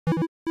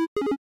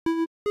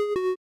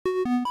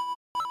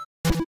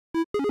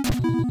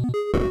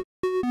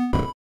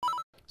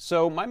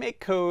So my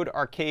MakeCode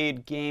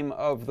arcade game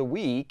of the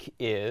week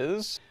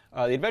is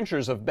The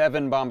Adventures of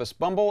Bevan Bombus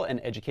Bumble, an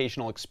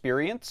educational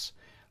experience.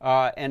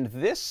 And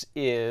this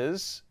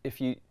is, if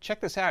you check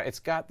this out, it's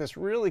got this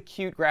really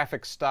cute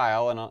graphic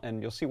style,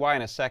 and you'll see why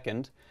in a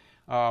second.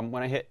 When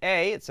I hit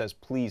A, it says,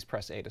 please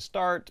press A to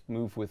start,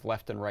 move with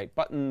left and right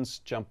buttons,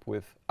 jump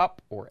with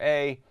up or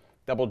A,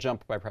 double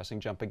jump by pressing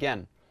jump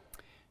again.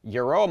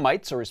 Yaroa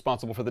mites are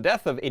responsible for the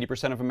death of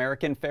 80% of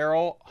American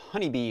feral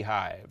honeybee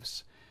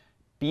hives.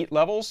 Beat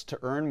levels to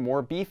earn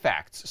more bee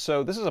facts.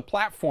 So this is a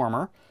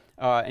platformer,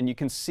 and you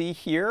can see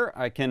here,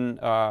 I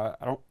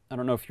don't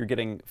know if you're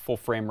getting full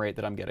frame rate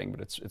that I'm getting,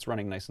 but it's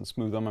running nice and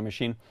smooth on my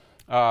machine.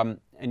 And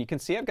you can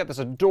see I've got this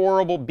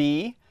adorable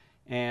bee,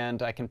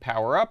 and I can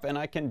power up, and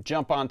I can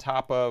jump on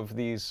top of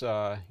these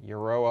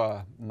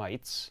Yaroa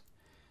mites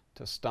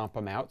to stomp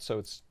them out. So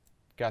it's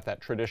got that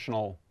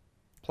traditional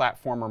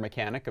platformer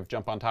mechanic of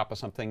jump on top of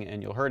something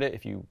and you'll hurt it.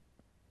 If you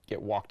get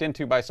walked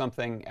into by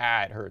something,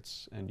 it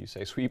hurts, and you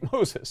say, sweet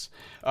Moses.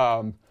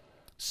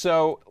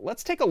 So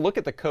let's take a look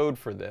at the code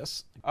for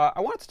this. I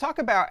wanted to talk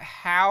about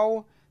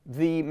how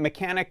the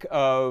mechanic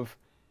of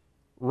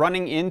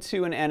running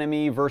into an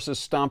enemy versus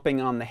stomping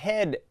on the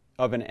head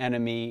of an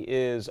enemy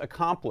is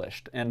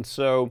accomplished. And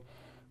so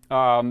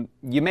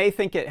you may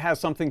think it has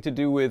something to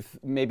do with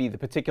maybe the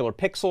particular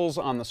pixels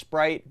on the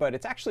sprite, but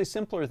it's actually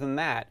simpler than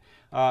that.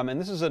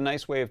 And this is a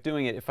nice way of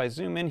doing it. If I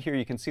zoom in here,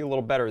 you can see a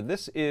little better.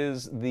 This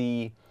is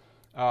the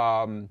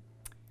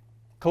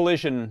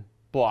collision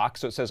block.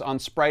 So it says on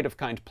sprite of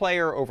kind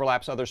player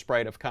overlaps other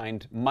sprite of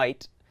kind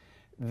mite.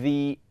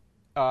 The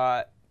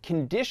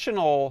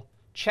conditional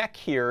check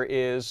here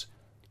is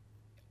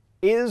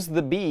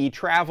the bee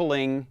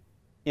traveling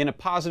in a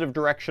positive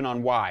direction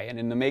on Y? And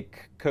in the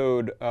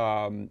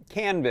MakeCode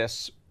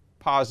canvas,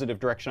 positive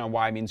direction on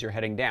Y means you're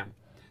heading down.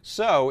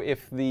 So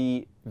if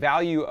the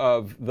value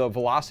of the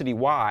velocity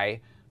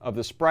Y of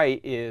the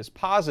sprite is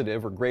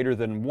positive or greater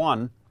than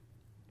 1,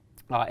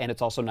 and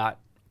it's also not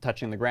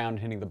touching the ground,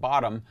 hitting the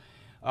bottom,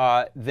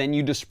 then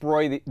you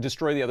destroy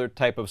the other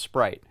type of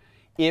sprite.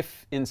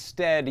 If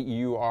instead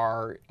you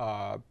are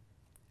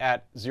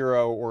at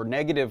 0 or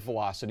negative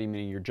velocity,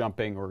 meaning you're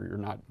jumping or you're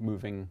not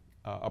moving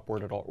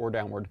upward at all or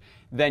downward,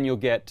 then you'll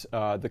get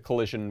the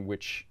collision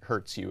which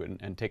hurts you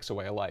and takes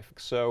away a life.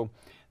 So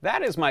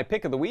that is my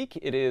pick of the week.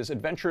 It is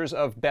Adventures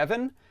of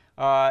Bevan,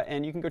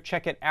 and you can go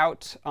check it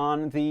out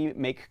on the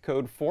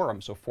MakeCode forum,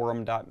 so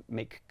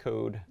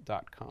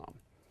forum.makecode.com.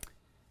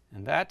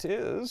 And that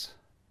is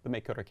the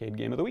MakeCode Arcade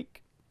Game of the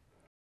Week.